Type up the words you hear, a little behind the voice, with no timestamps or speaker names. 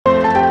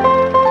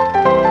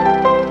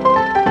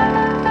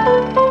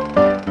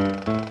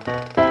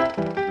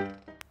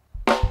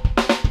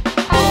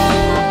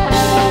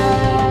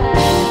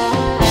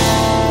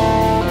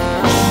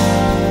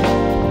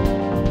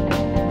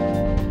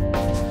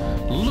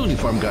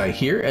Farm Guy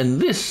here, and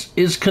this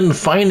is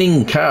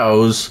Confining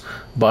Cows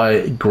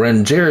by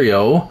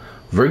Granjeiro,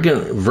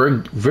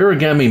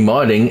 Vergamini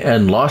Modding,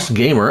 and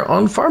Lostgamer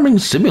on Farming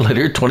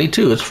Simulator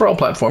 22. It's for all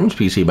platforms,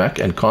 PC, Mac,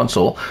 and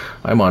console.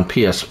 I'm on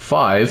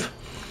PS5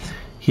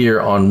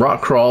 here on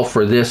Rockcrawl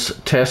for this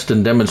test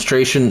and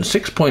demonstration.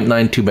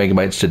 6.92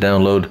 megabytes to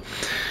download.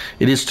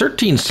 It is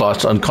 13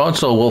 slots on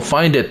console. We'll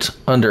find it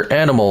under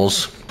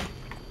Animals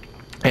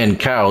and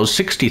Cows,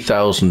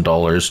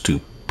 $60,000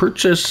 to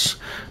purchase.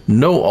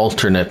 No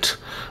alternate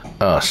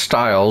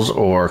styles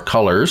or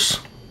colors.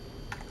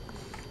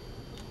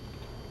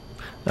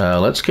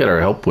 Let's get our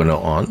help window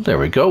on. There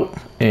we go.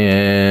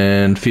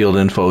 And field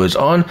info is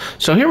on.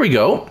 So here we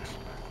go.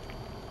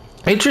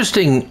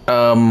 Interesting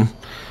barn.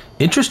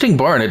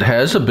 It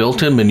has a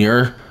built-in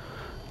manure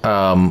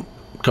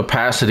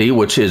capacity,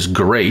 which is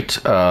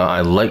great.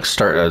 I like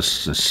starting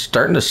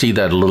to see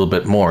that a little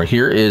bit more.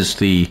 Here is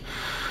the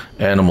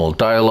animal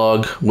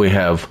dialogue. We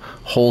have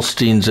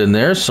Holsteins in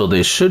there, so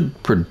they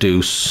should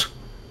produce.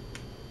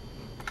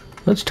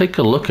 Let's take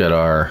a look at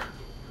our.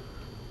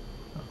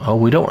 Oh,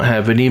 we don't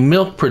have any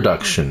milk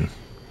production.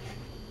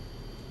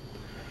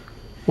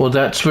 Well,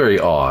 that's very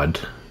odd.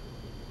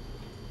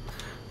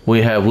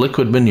 We have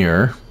liquid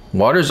manure.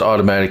 Water's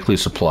automatically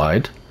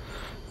supplied.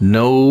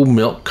 No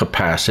milk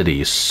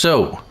capacity.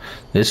 So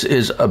this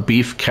is a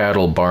beef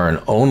cattle barn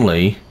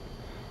only.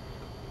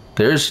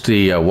 There's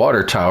the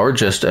water tower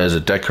just as a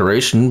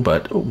decoration,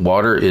 but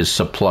water is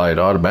supplied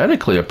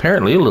automatically.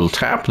 Apparently, a little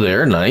tap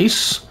there.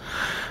 Nice.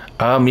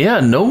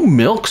 Yeah, no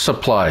milk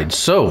supplied.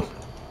 So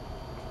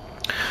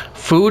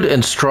food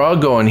and straw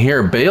go in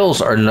here.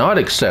 Bales are not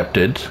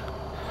accepted.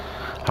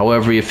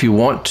 However, if you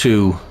want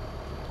to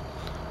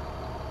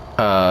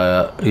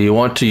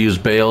use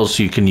bales,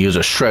 you can use a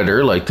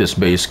shredder like this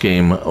base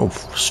game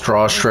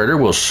straw shredder.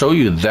 We'll show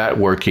you that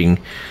working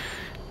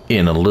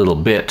in a little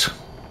bit.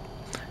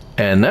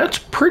 And that's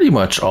pretty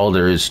much all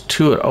there is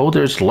to it. Oh,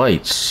 there's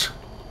lights.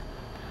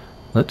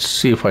 Let's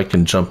see if I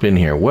can jump in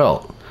here.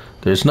 Well,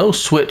 there's no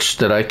switch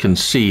that I can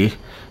see.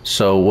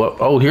 So what?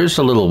 Oh, here's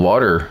a little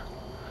water.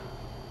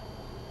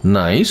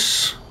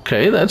 Nice.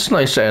 Okay, that's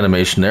nice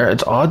animation there.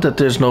 It's odd that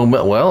there's no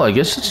milk. Well, I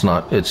guess it's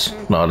not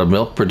a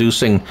milk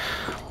producing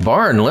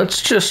barn.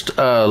 Let's just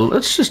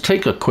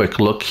take a quick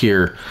look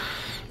here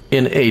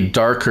in a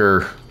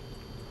darker,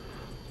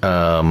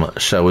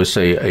 shall we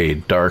say, a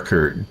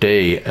darker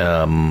day,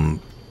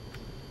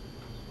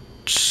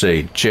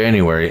 say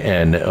January,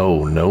 and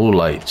oh, no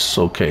lights.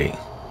 Okay.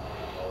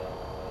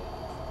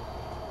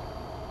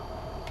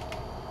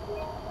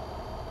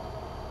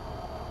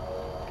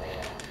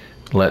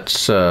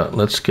 Let's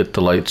get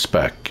the lights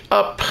back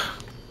up.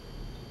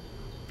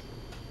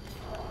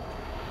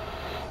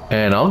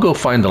 And I'll go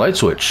find the light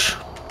switch.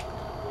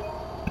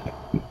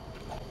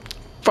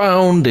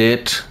 Found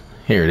it.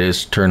 Here it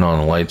is. Turn on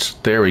the lights.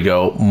 There we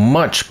go.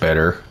 Much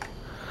better.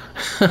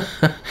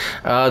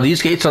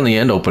 These gates on the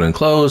end open and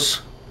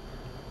close.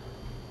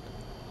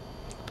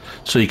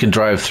 So you can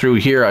drive through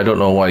here. I don't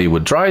know why you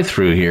would drive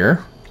through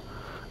here.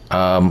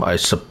 I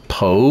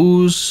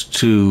suppose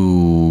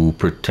to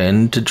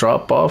pretend to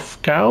drop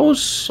off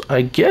cows,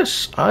 I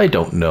guess. I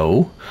don't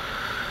know.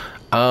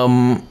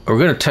 We're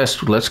going to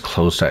test. Let's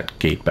close that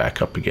gate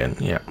back up again.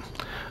 Yeah.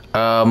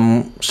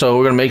 So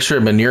we're going to make sure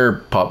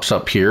manure pops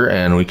up here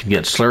and we can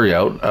get slurry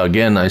out.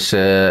 Again,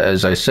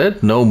 as I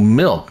said, no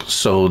milk.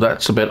 So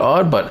that's a bit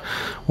odd, but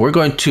we're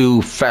going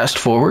to fast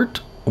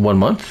forward 1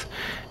 month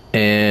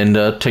and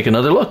take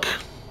another look.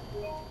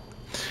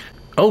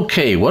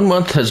 Okay, 1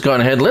 month has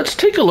gone ahead. Let's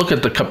take a look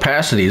at the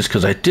capacities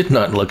because I did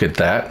not look at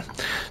that.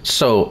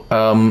 So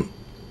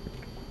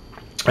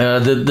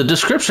the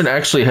description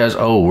actually has,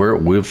 oh,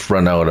 we've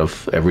run out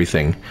of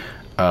everything.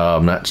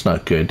 That's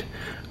not good.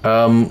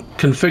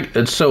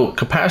 So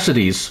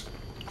capacities,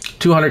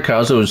 200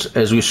 cows,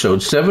 as we showed,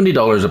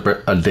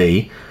 $70 a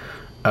day,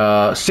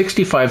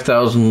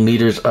 65,000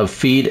 liters of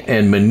feed,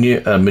 and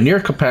manure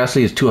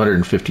capacity is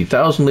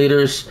 250,000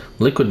 liters,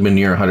 liquid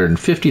manure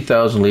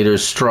 150,000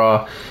 liters,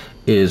 straw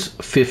is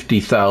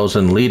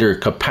 50,000 liter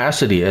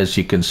capacity. As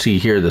you can see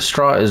here, the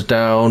straw is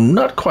down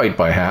not quite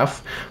by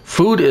half.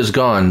 Food is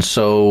gone,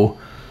 so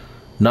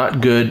not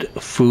good.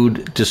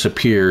 Food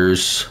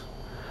disappears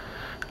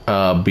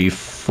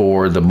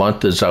before the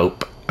month is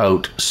out.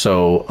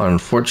 So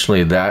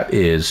unfortunately that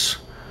is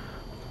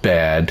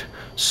bad.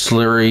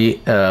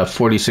 Slurry,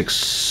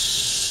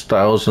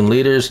 46,000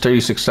 liters,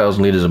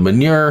 36,000 liters of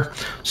manure.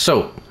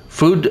 So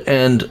food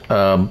and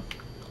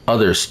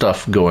other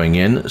stuff going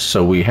in.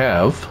 So we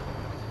have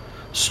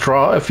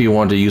straw if you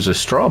want to use a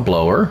straw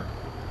blower.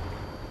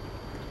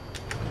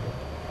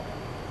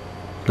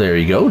 There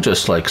you go,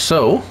 just like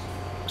so.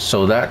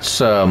 So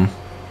that's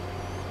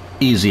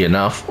easy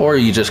enough. Or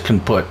you just can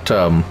put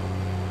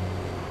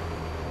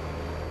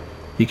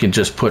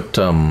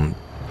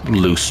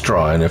loose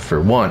straw in if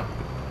you want.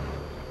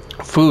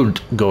 Food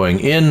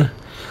going in.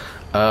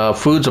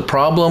 Food's a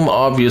problem,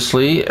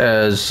 obviously,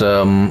 as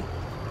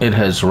it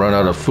has run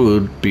out of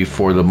food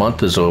before the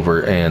month is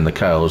over and the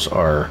cows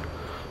are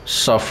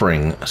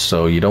suffering.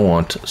 So you don't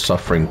want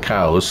suffering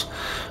cows,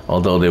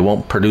 although they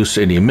won't produce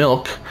any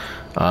milk.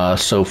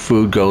 So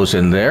food goes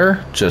in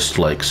there, just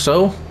like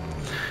so.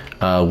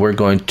 We're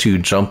going to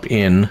jump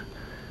in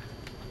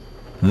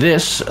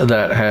this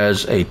that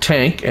has a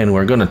tank, and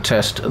we're going to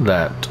test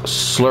that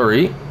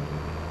slurry.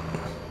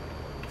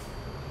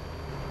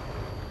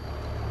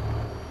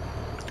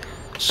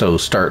 So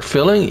start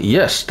filling.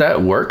 Yes,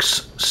 that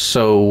works.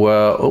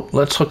 So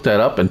let's hook that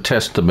up and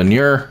test the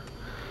manure.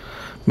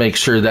 Make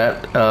sure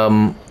that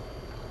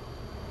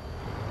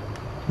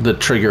the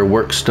trigger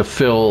works to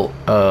fill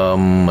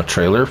a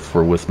trailer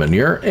with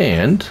manure,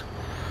 and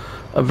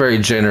a very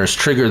generous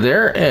trigger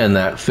there, and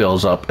that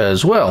fills up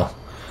as well.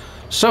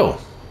 So,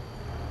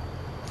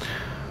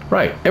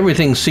 right,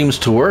 everything seems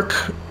to work.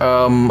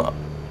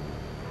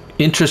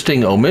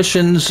 Interesting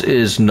omissions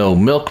is no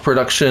milk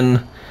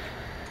production,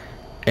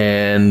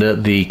 and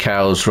the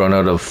cows run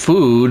out of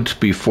food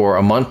before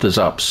a month is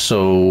up.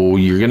 So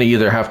you're going to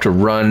either have to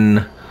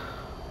run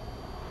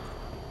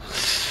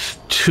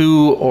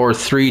 2 or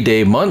 3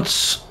 day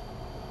months,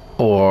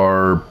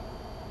 or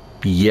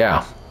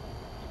yeah,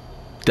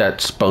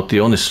 that's about the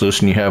only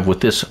solution you have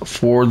with this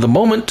for the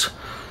moment.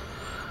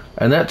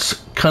 And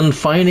that's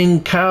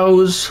Confining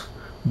Cows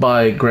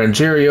by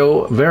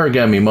Granjeiro,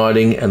 Vergamini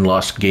Modding, and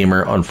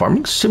Lostgamer on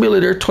Farming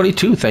Simulator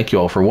 22. Thank you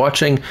all for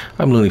watching.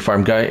 I'm Looney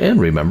Farm Guy, and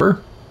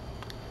remember,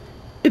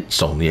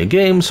 it's only a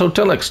game, so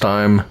till next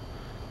time,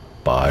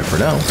 bye for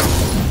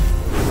now.